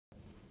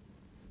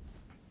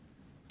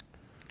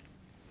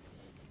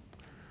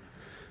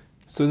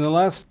So in the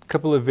last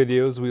couple of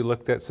videos, we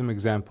looked at some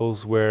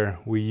examples where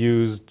we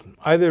used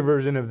either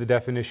version of the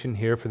definition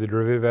here for the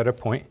derivative at a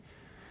point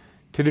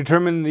to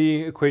determine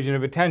the equation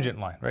of a tangent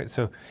line, right?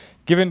 So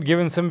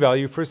given some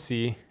value for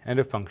c and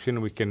a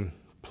function, we can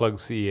plug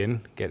c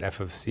in, get f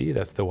of c,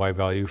 that's the y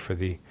value for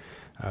the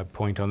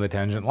point on the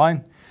tangent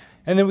line.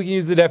 And then we can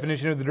use the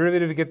definition of the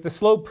derivative to get the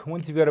slope.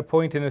 Once you've got a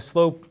point and a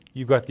slope,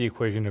 you've got the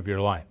equation of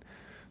your line.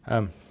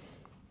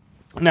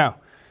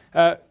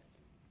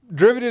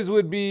 Derivatives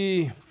would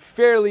be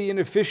fairly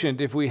inefficient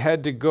if we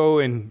had to go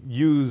and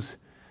use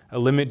a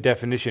limit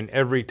definition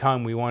every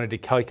time we wanted to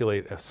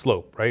calculate a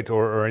slope, right,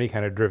 or any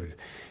kind of derivative.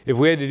 If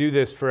we had to do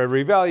this for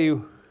every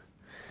value,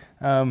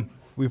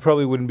 we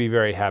probably wouldn't be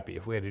very happy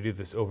if we had to do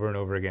this over and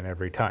over again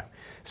every time.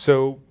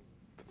 So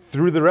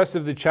through the rest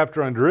of the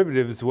chapter on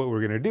derivatives, what we're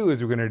going to do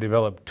is we're going to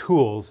develop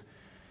tools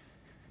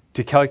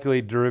to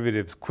calculate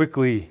derivatives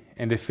quickly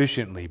and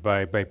efficiently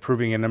by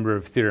proving a number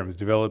of theorems,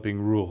 developing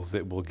rules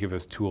that will give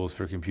us tools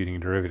for computing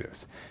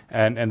derivatives.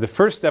 And the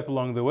first step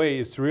along the way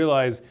is to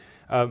realize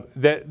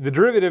that the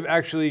derivative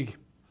actually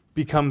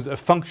becomes a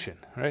function,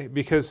 right?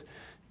 Because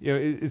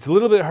it's a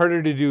little bit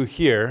harder to do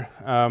here.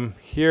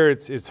 Here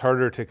it's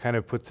harder to kind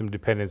of put some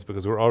dependence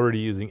because we're already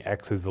using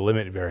x as the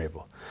limit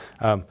variable.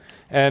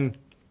 And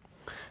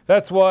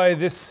that's why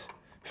this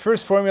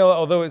first formula,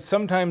 although it's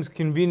sometimes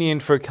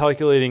convenient for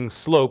calculating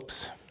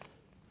slopes,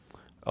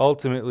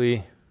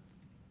 ultimately,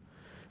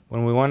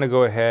 when we want to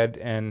go ahead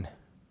and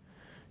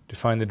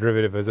define the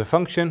derivative as a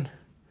function,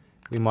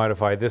 we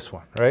modify this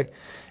one, right?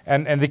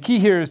 And the key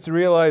here is to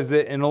realize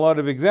that in a lot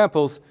of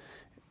examples,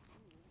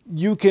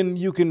 you can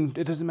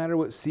it doesn't matter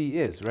what c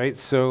is, right?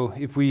 So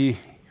if we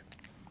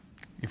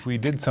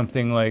did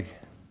something like,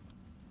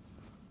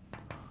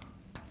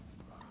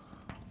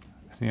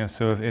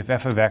 so if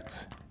f of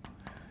x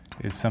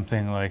is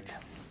something like,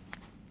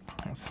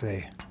 let's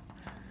say,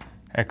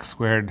 x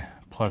squared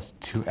plus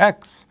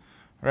 2x,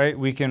 right?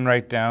 We can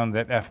write down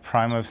that f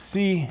prime of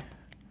c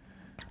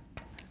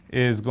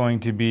is going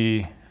to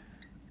be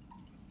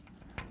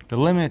the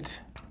limit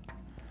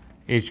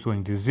h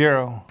going to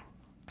 0,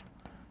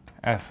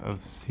 f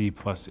of c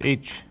plus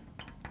h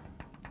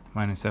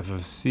minus f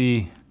of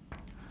c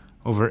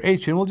over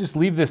h. And we'll just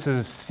leave this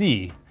as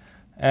c.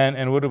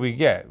 And what do we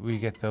get? We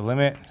get the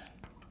limit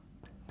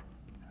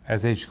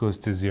as h goes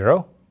to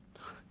 0.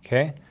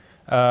 Okay,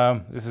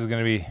 this is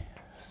going to be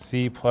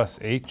c plus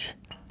h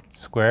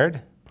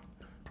squared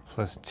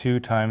plus 2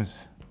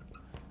 times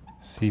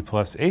c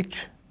plus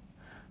h.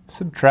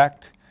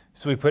 Subtract.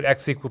 So we put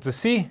x equal to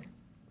c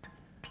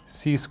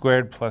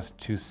squared plus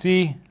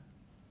 2c,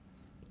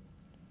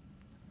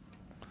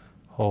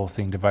 whole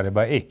thing divided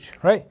by h,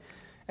 right?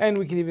 And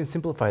we can even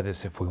simplify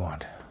this if we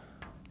want.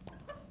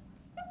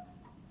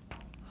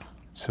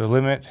 So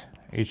limit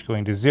h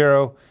going to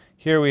 0.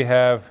 Here we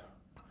have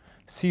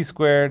c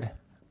squared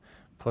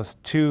plus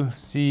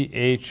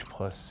 2ch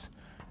plus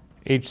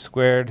h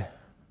squared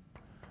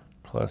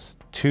plus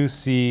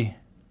 2c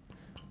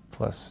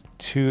plus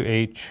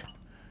 2h.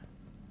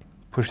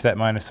 Push that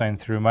minus sign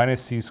through,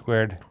 minus c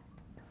squared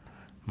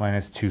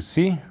minus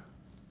 2c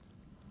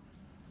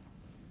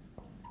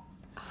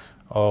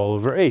all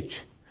over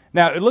h.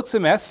 Now it looks a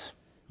mess,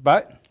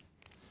 but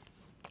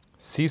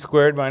c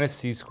squared minus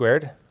c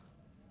squared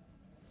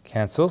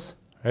cancels,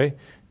 right?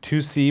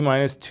 2c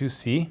minus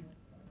 2c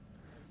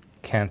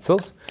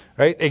cancels,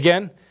 right?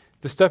 Again,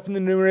 the stuff in the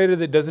numerator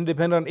that doesn't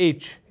depend on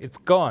h, it's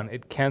gone.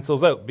 It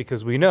cancels out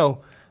because we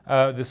know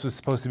this was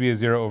supposed to be a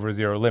 0 over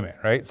 0 limit,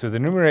 right? So the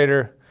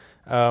numerator,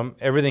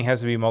 everything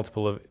has to be a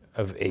multiple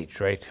of h,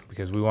 right?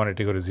 Because we want it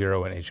to go to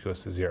 0 when h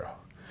goes to 0.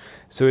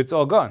 So it's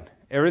all gone.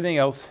 Everything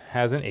else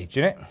has an h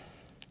in it.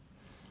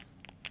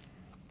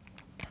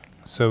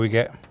 So we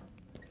get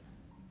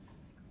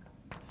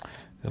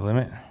the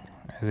limit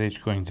as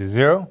h going to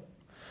 0.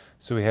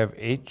 So we have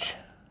h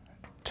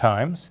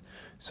times.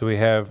 So we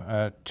have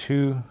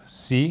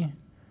 2c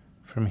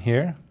from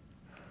here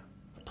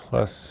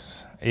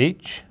plus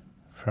h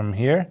from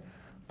here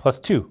plus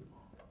 2.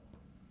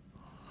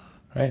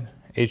 Right?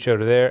 H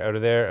out of there, out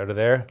of there, out of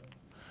there,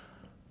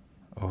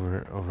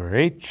 over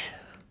h.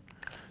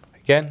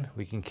 Again,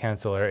 we can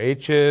cancel our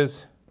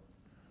h's.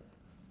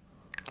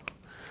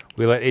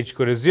 We let h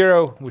go to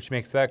 0, which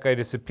makes that guy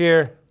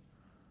disappear.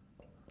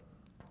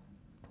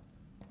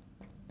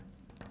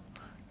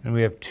 And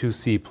we have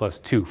 2c plus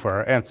 2 for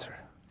our answer.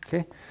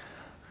 Okay?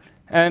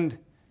 And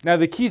now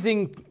the key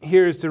thing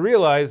here is to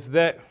realize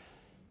that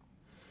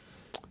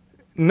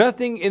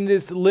nothing in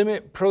this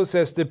limit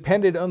process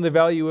depended on the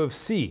value of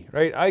c,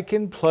 right? I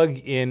can plug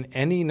in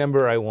any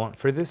number I want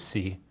for this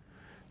c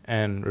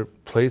and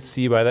replace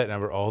c by that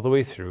number all the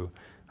way through.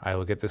 I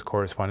will get this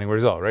corresponding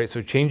result, right?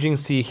 So changing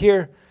c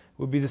here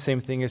would be the same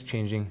thing as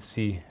changing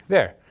c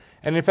there.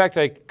 And in fact,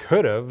 I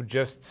could have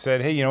just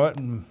said, hey, you know what?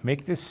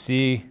 Make this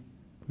c,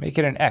 make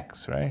it an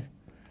x, right?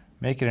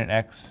 Make it an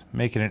x,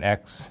 make it an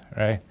x,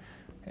 right?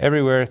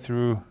 Everywhere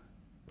through,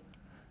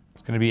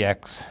 it's going to be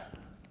x.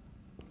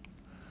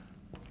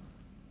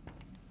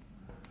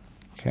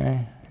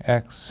 Okay,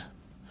 x.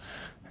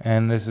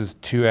 And this is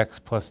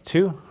 2x plus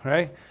 2,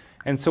 right?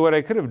 And so what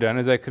I could have done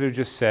is I could have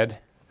just said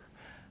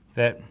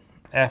that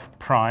f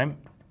prime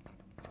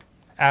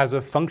as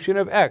a function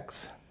of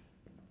x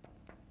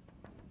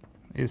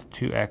is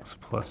 2x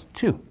plus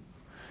 2,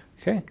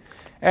 okay?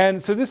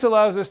 And so this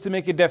allows us to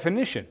make a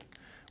definition.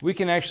 We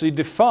can actually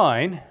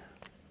define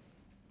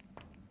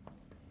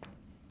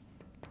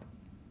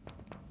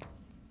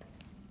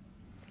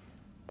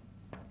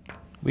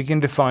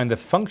the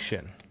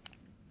function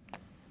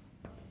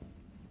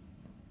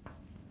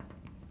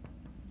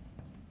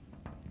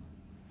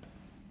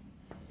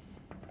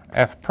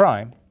f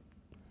prime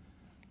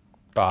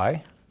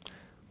by,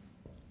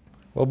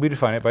 well, we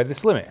define it by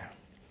this limit.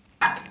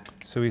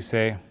 So we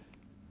say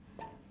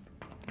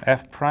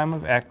f prime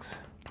of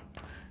x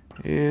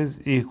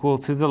is equal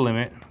to the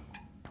limit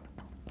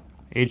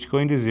h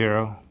going to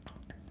 0,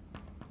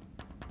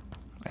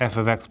 f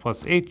of x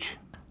plus h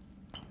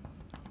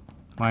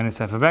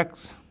minus f of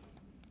x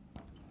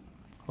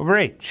over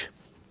h,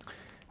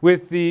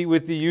 with the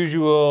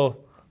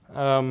usual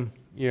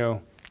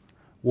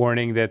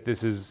warning that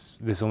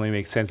this only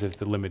makes sense if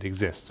the limit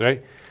exists,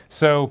 right?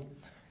 So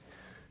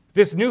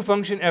this new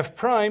function f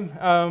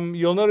prime,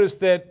 you'll notice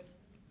that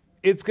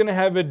it's going to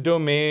have a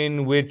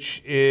domain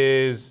which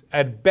is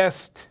at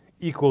best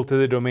equal to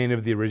the domain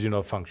of the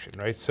original function,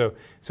 right? So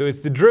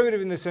it's the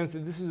derivative in the sense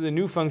that this is a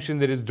new function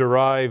that is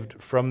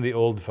derived from the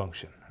old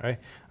function, right?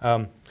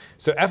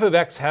 So f of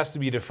x has to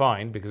be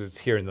defined because it's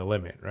here in the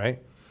limit, right?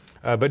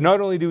 But not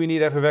only do we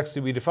need f of x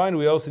to be defined,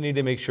 we also need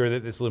to make sure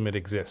that this limit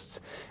exists.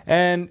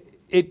 And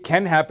it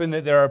can happen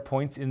that there are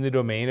points in the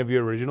domain of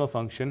your original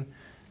function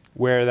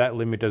where that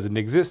limit doesn't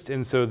exist,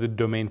 and so the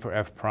domain for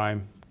f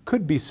prime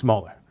could be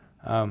smaller.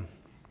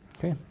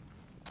 Okay.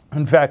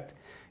 In fact,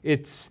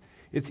 it's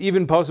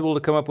even possible to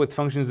come up with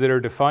functions that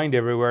are defined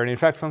everywhere, and in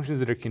fact functions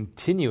that are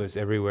continuous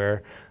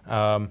everywhere,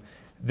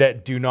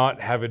 that do not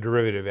have a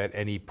derivative at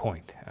any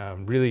point.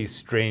 Really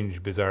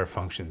strange, bizarre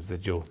functions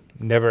that you'll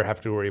never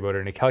have to worry about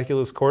in a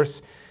calculus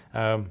course.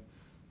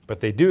 But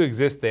they do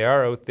exist, they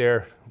are out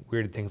there,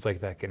 weird things like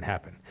that can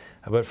happen.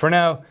 But for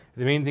now,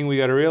 the main thing we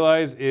got to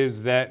realize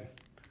is that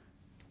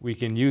we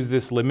can use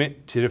this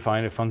limit to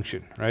define a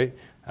function, right?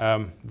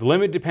 The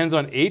limit depends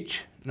on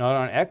h, not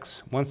on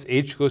x. Once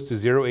h goes to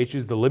 0, h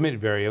is the limit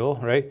variable,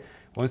 right?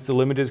 Once the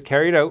limit is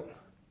carried out,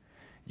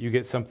 you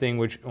get something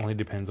which only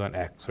depends on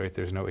x, right?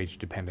 There's no h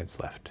dependence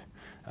left.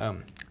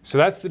 So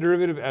that's the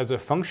derivative as a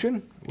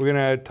function. We're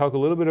going to talk a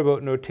little bit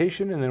about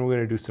notation, and then we're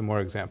going to do some more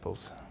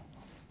examples.